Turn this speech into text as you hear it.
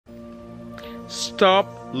Stop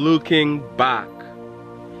looking back.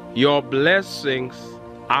 Your blessings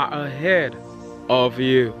are ahead of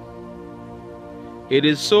you. It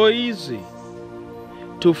is so easy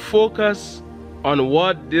to focus on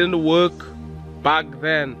what didn't work back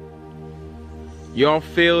then. Your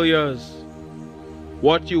failures,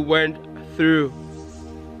 what you went through.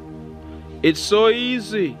 It's so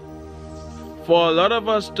easy for a lot of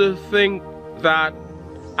us to think that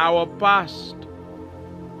our past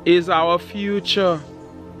is our future.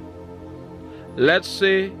 Let's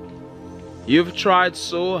say you've tried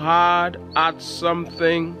so hard at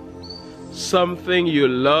something you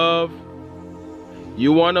love.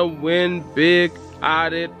 You want to win big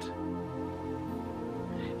at it.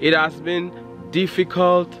 It has been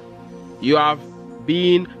difficult. You have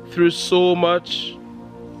been through so much,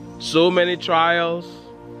 so many trials,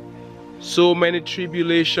 so many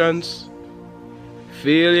tribulations,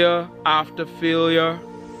 failure after failure.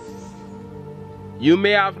 You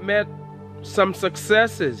may have met some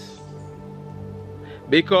successes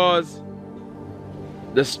because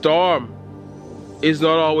the storm is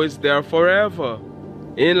not always there forever.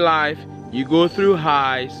 In life, you go through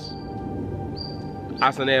highs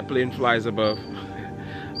as an airplane flies above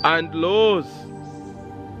and lows.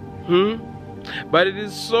 But it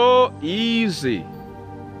is so easy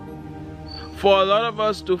for a lot of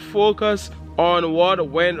us to focus on what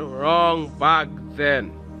went wrong back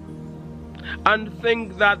then and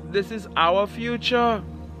think that this is our future.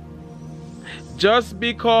 Just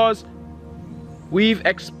because we've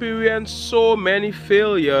experienced so many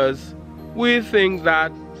failures, we think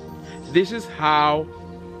that this is how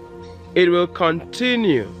it will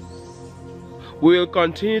continue. We'll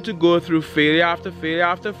continue to go through failure after failure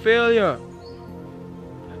after failure.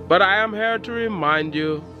 But I am here to remind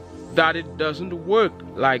you that it doesn't work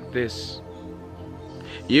like this.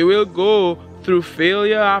 You will go through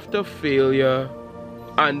failure after failure,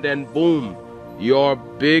 and then boom, your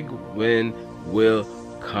big win will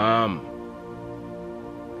come.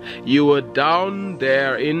 You were down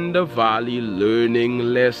there in the valley learning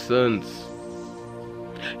lessons.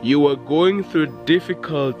 You were going through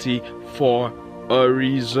difficulty for a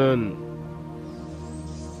reason.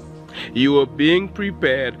 You were being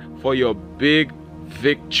prepared for your big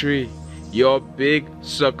victory, your big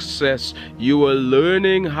success. You were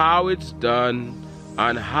learning how it's done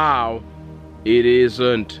and how it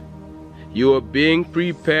isn't. You were being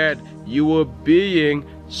prepared. You were being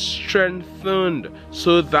strengthened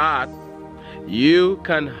so that you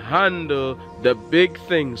can handle the big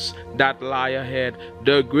things that lie ahead,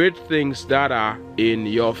 the great things that are in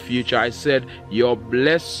your future. I said your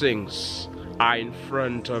blessings are in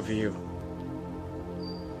front of you.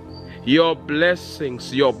 Your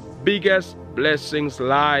blessings, your biggest blessings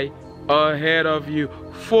lie ahead of you.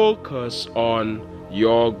 Focus on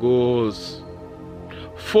your goals.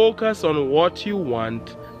 Focus on what you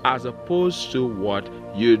want as opposed to what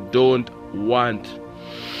you don't want.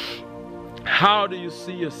 How do you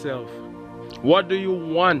see yourself? What do you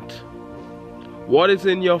want? What is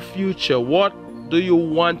in your future? What do you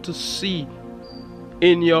want to see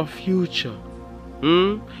in your future?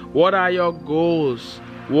 What are your goals?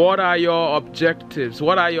 What are your objectives?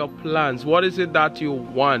 What are your plans? What is it that you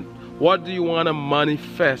want? What do you want to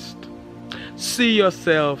manifest? See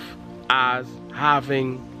yourself as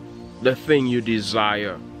having the thing you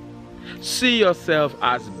desire. See yourself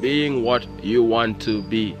as being what you want to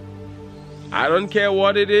be. I don't care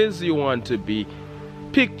what it is you want to be.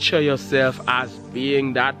 Picture yourself as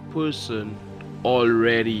being that person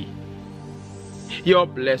already. Your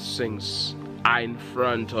blessings are in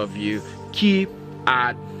front of you. Keep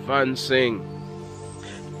advancing.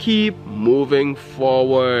 Keep moving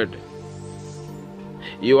forward.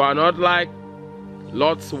 You are not like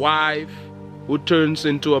Lot's wife who turns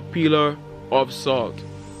into a pillar of salt.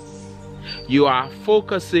 You are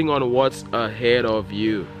focusing on what's ahead of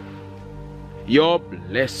you. Your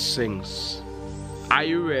blessings. Are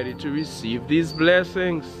you ready to receive these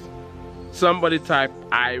blessings? Somebody type,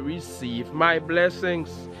 I receive my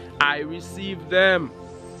blessings. I receive them.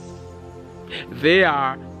 They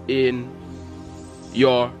are in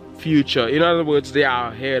your future. In other words, they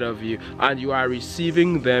are ahead of you, and you are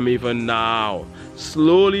receiving them even now.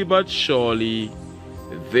 Slowly but surely,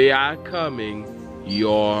 they are coming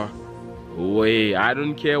your way. I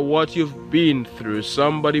don't care what you've been through.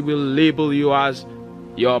 Somebody will label you as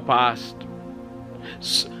your past.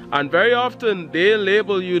 And very often they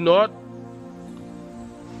label you not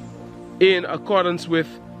in accordance with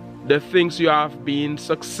the things you have been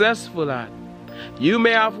successful at. You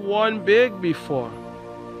may have won big before.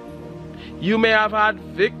 You may have had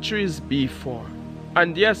victories before.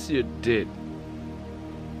 And yes, you did.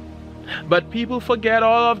 But people forget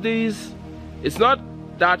all of these. It's not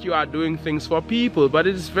that you are doing things for people, but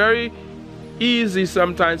it's very easy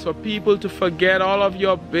sometimes for people to forget all of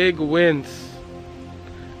your big wins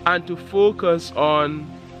and to focus on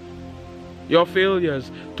your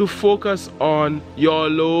failures, to focus on your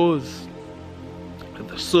lows.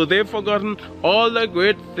 So they've forgotten all the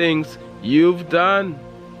great things you've done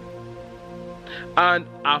and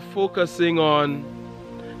are focusing on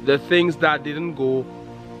the things that didn't go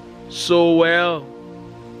so well.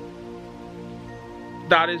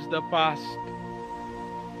 That is the past.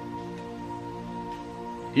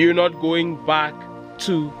 You're not going back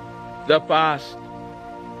to the past.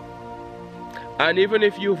 And even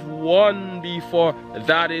if you've won before,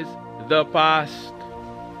 that is the past.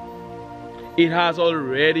 It has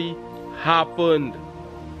already happened.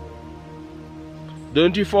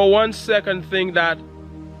 Don't you for 1 second think that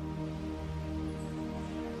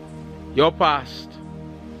your past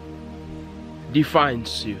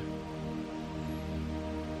defines you.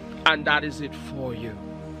 And that is it for you.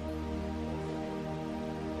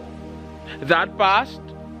 That past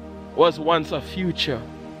was once a future.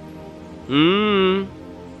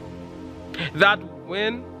 That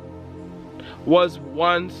win was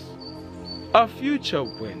once a future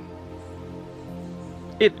win.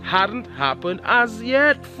 It hadn't happened as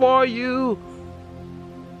yet for you.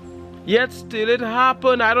 Yet still it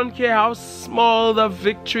happened. I don't care how small the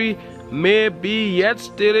victory may be, yet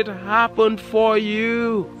still it happened for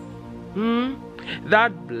you.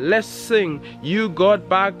 That blessing you got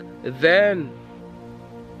back then.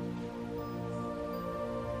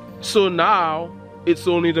 So now it's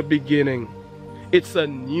only the beginning. It's a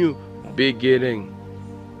new beginning.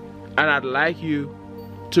 And I'd like you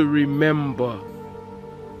to remember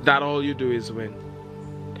that all you do is win.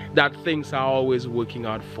 That things are always working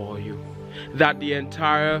out for you. That the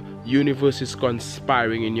entire universe is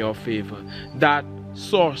conspiring in your favor. That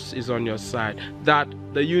source is on your side. That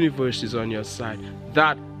the universe is on your side.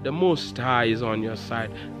 That the Most High is on your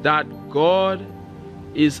side. That God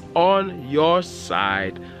is on your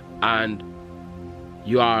side. And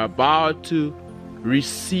you are about to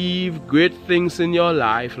receive great things in your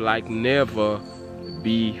life like never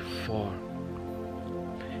before.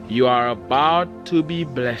 You are about to be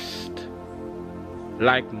blessed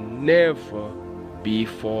like never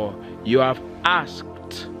before. You have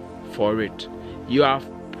asked for it. You have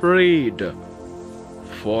prayed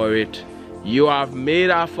for it. You have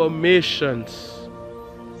made affirmations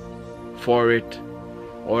for it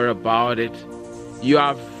or about it. You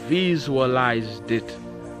have visualized it.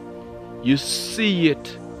 You see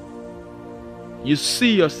it. You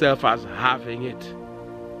see yourself as having it.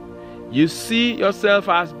 You see yourself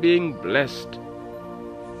as being blessed.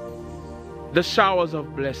 The showers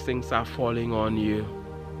of blessings are falling on you.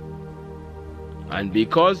 And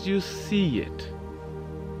because you see it,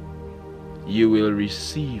 you will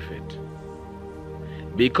receive it.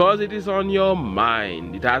 Because it is on your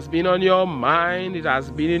mind. It has been on your mind. It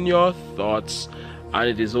has been in your thoughts. And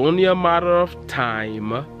it is only a matter of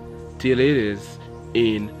time till it is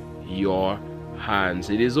in your hands.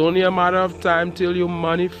 It is only a matter of time till you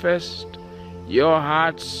manifest your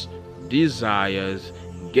heart's desires.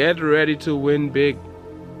 Get ready to win big.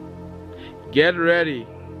 Get ready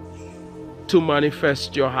to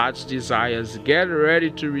manifest your heart's desires. Get ready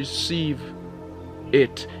to receive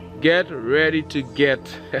it. Get ready to get.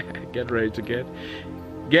 Get ready to get.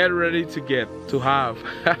 Get ready to get. To have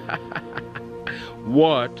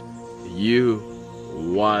what you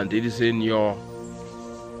want. It is in your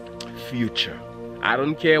future. I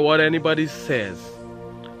don't care what anybody says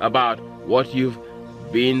about what you've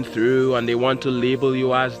been through and they want to label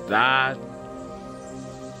you as that.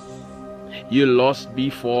 You lost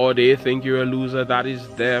before, they think you're a loser. That is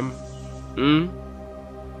them. And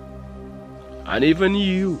even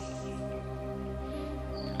you.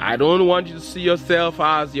 I don't want you to see yourself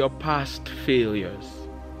as your past failures.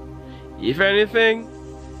 If anything,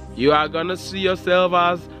 you are gonna see yourself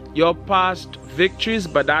as your past victories,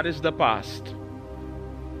 but that is the past.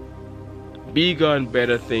 Bigger and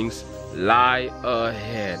better things lie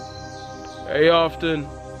ahead. Very often,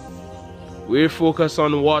 we focus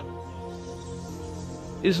on what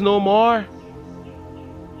is no more.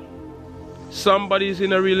 Somebody's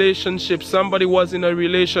in a relationship. Somebody was in a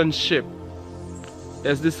relationship.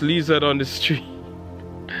 There's this lizard on the street.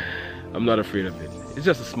 I'm not afraid of it. It's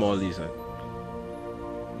just a small lizard.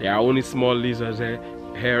 There are only small lizards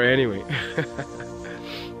here anyway.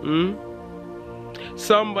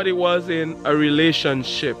 Somebody was in a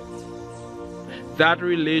relationship. That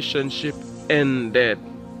relationship ended.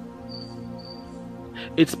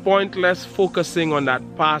 It's pointless focusing on that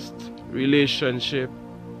past relationship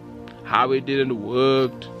how it didn't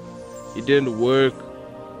work. It didn't work.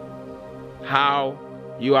 How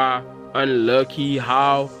you are unlucky,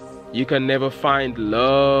 how you can never find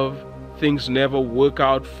love, things never work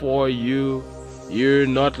out for you, you're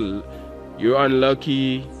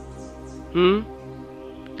unlucky.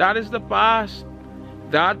 That is the past.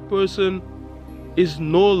 That person is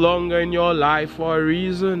no longer in your life for a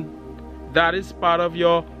reason. That is part of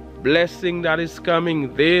your blessing that is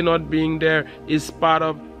coming. They not being there is part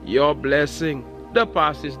of your blessing. The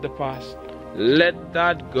past is the past. Let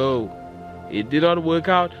that go. It did not work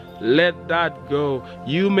out. Let that go.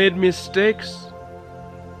 You made mistakes.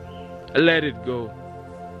 Let it go.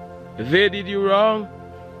 They did you wrong.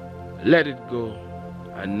 Let it go.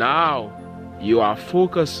 And now you are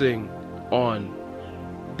focusing on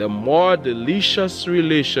the more delicious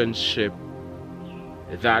relationship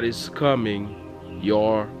that is coming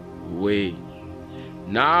your way.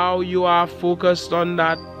 Now you are focused on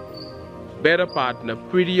that better partner,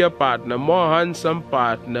 prettier partner, more handsome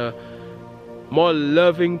partner, more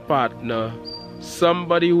loving partner,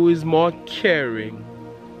 somebody who is more caring,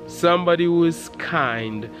 somebody who is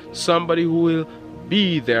kind, somebody who will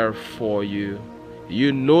be there for you.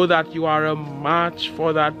 You know that you are a match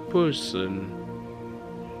for that person,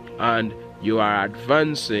 and you are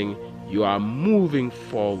advancing, you are moving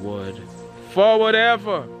forward. Forward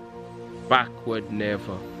ever, backward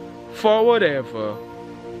never. Forward ever.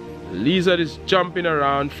 Lizard is jumping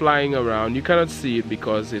around, flying around. You cannot see it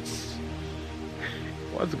because it's...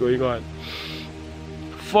 What's going on?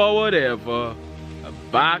 Forward ever,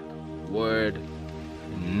 backward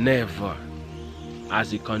never.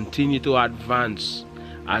 As you continue to advance,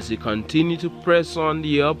 as you continue to press on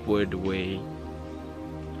the upward way,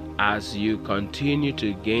 as you continue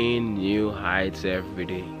to gain new heights every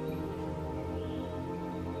day.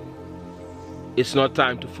 It's not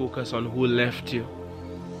time to focus on who left you.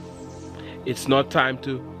 It's not time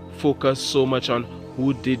to focus so much on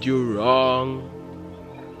who did you wrong,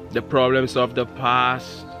 the problems of the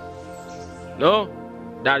past. No,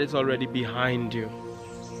 that is already behind you.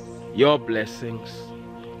 Your blessings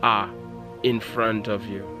are in front of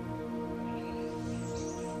you.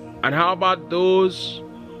 And how about those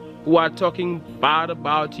who are talking bad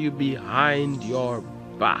about you behind your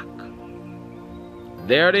back?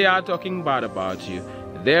 There they are talking bad about you.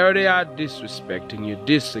 There they are disrespecting you,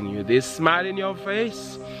 dissing you. They smile in your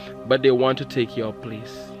face, but they want to take your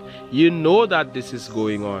place. You know that this is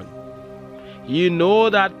going on. You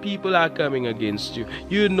know that people are coming against you.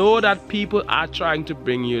 You know that people are trying to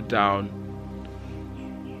bring you down.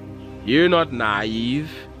 You're not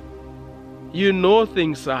naive. You know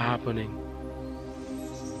things are happening.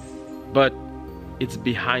 But it's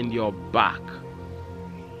behind your back.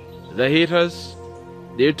 The haters,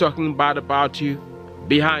 they're talking bad about you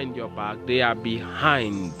behind your back. They are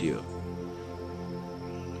behind you.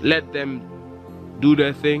 Let them do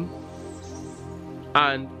their thing,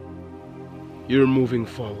 and you're moving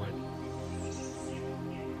forward.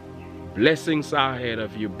 Blessings are ahead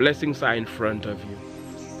of you. Blessings are in front of you.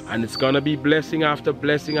 And it's gonna be blessing after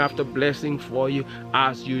blessing after blessing for you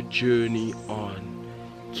as you journey on.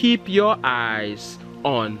 Keep your eyes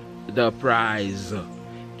on the prize.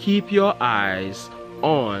 Keep your eyes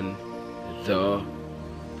on the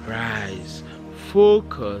prize.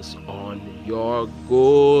 Focus on your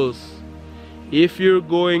goals. If you're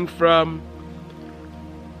going from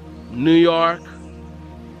New York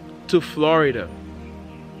to Florida,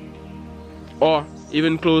 or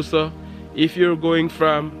even closer, if you're going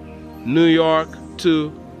from New York to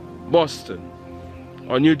Boston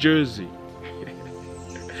or New Jersey,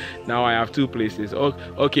 now I have two places.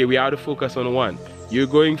 Okay, we have to focus on one. You're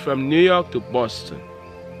going from New York to Boston.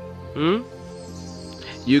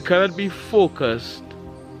 You cannot be focused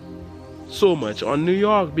so much on New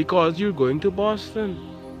York because you're going to Boston.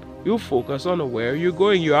 You focus on where you're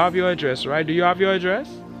going. You have your address, right? Do you have your address?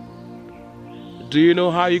 Do you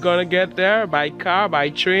know how you're gonna get there? By car, by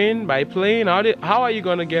train, by plane? How are you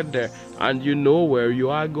gonna get there? And you know where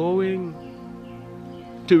you are going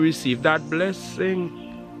to receive that blessing,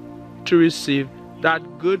 to receive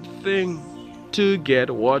that good thing, to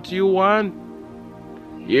get what you want.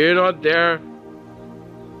 You're not there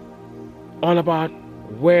all about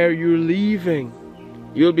where you're leaving.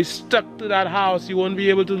 You'll be stuck to that house. You won't be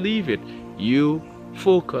able to leave it. You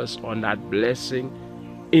focus on that blessing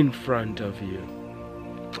in front of you,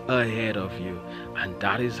 ahead of you, and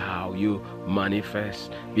that is how you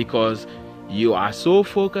manifest, because you are so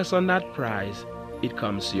focused on that prize, it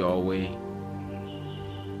comes your way.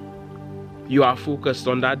 You are focused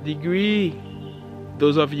on that degree.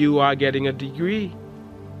 Those of you who are getting a degree,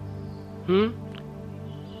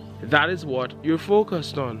 that is what you're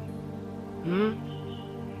focused on.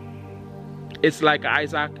 It's like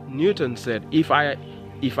Isaac Newton said, if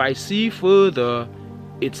I see further,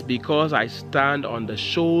 it's because I stand on the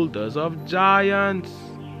shoulders of giants.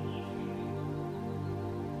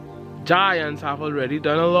 Giants have already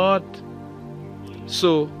done a lot.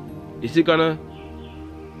 So is he gonna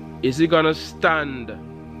stand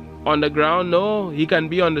on the ground? No, he can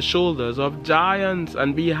be on the shoulders of giants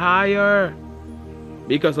and be higher,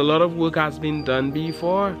 because a lot of work has been done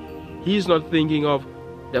before. He's not thinking of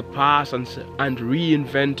the past and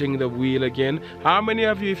reinventing the wheel again. How many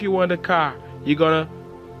of you, if you want a car, you're gonna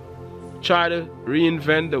try to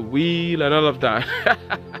reinvent the wheel and all of that?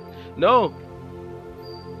 No.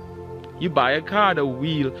 You buy a car, the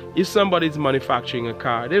wheel, if somebody's manufacturing a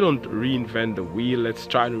car, they don't reinvent the wheel. Let's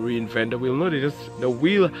try to reinvent the wheel. No, the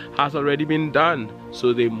wheel has already been done.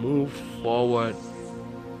 So they move forward.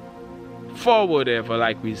 Forward ever,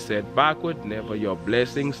 like we said. Backward never. Your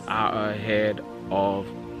blessings are ahead of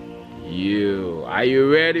you. Are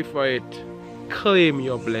you ready for it? Claim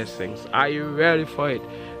your blessings. Are you ready for it?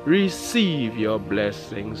 Receive your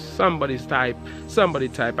blessings. Somebody type,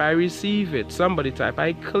 I receive it. Somebody type,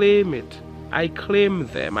 I claim it. I claim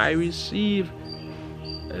them. I receive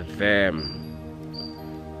them.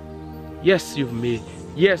 Yes, you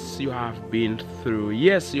have been through.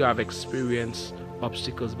 Yes, you have experienced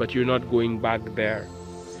obstacles, but you're not going back there.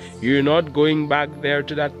 You're not going back there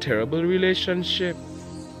to that terrible relationship.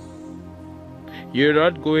 You're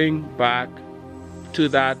not going back to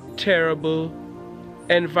that terrible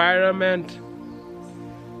environment.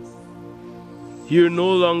 You're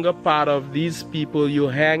no longer part of these people you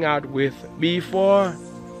hang out with before.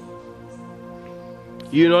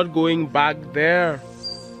 You're not going back there.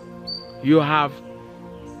 You are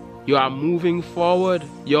moving forward.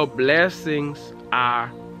 Your blessings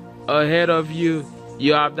are ahead of you.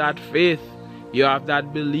 You have that faith, you have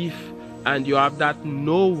that belief, and you have that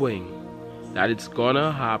knowing that it's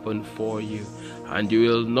gonna happen for you. And you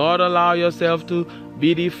will not allow yourself to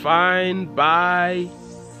be defined by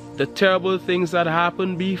the terrible things that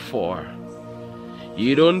happened before.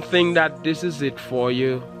 You don't think that this is it for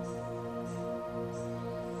you.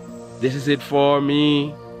 This is it for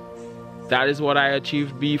me. That is what I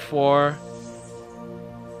achieved before,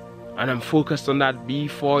 and I'm focused on that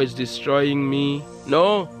before. It's destroying me.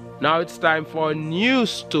 No, now it's time for a new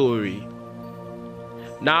story.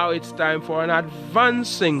 Now it's time for an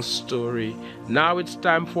advancing story. Now it's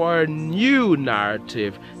time for a new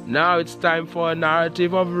narrative. Now it's time for a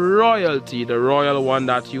narrative of royalty, the royal one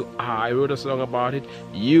that you are. I wrote a song about it.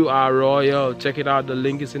 You are royal. Check it out. The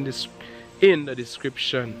link is in the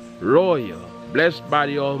description. Royal, blessed by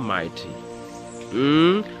the Almighty.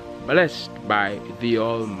 Blessed by the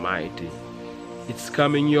Almighty. It's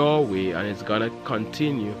coming your way, and it's gonna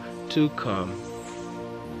continue to come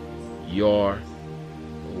your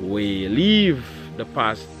way. Leave the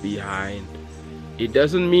past behind. It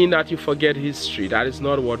doesn't mean that you forget history. That is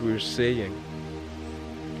not what we're saying.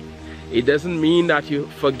 It doesn't mean that you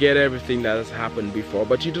forget everything that has happened before,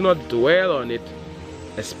 but you do not dwell on it,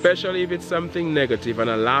 especially if it's something negative, and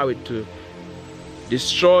allow it to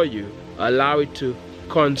destroy you, allow it to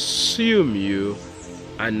consume you,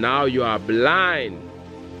 and now you are blind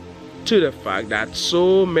to the fact that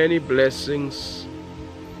so many blessings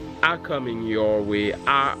are coming your way,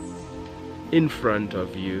 are in front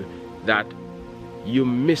of you, that you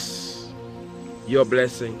miss your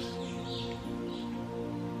blessings.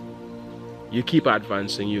 You keep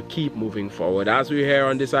advancing, you keep moving forward. As we hear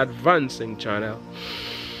on this advancing channel,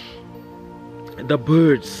 the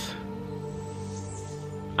birds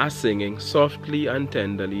are singing softly and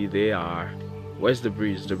tenderly. They are. Where's the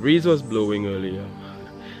breeze? The breeze was blowing earlier.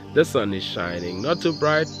 The sun is shining, not too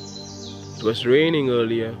bright. It was raining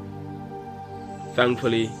earlier.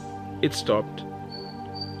 Thankfully, it stopped,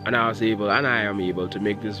 and I am able to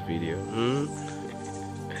make this video.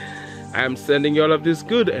 I am sending you all of this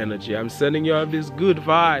good energy. I'm sending you all of these good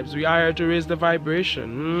vibes. We are here to raise the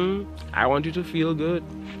vibration. I want you to feel good.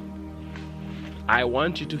 I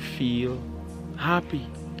want you to feel happy.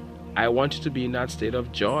 I want you to be in that state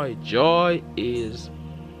of joy. Joy is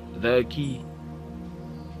the key.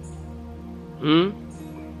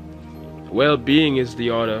 Well-being is the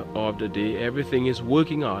order of the day. Everything is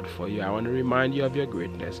working out for you. I want to remind you of your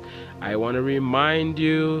greatness. I want to remind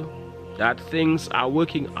you that things are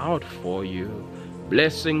working out for you.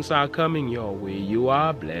 Blessings are coming your way. You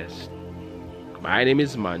are blessed. My name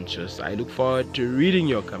is Mantius. I look forward to reading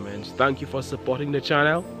your comments. Thank you for supporting the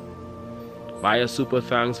channel via super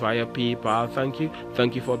thanks, via PayPal. Thank you.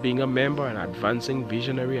 Thank you for being a member, an advancing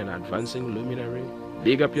visionary, an advancing luminary.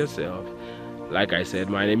 Big up yourself. Like I said,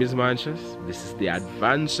 my name is Mantius. This is the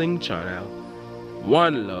Advancing Channel.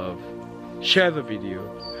 One love. Share the video.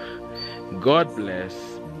 God bless.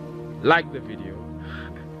 Like the video.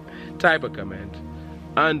 Type a comment.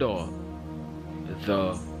 And all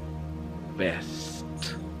the best.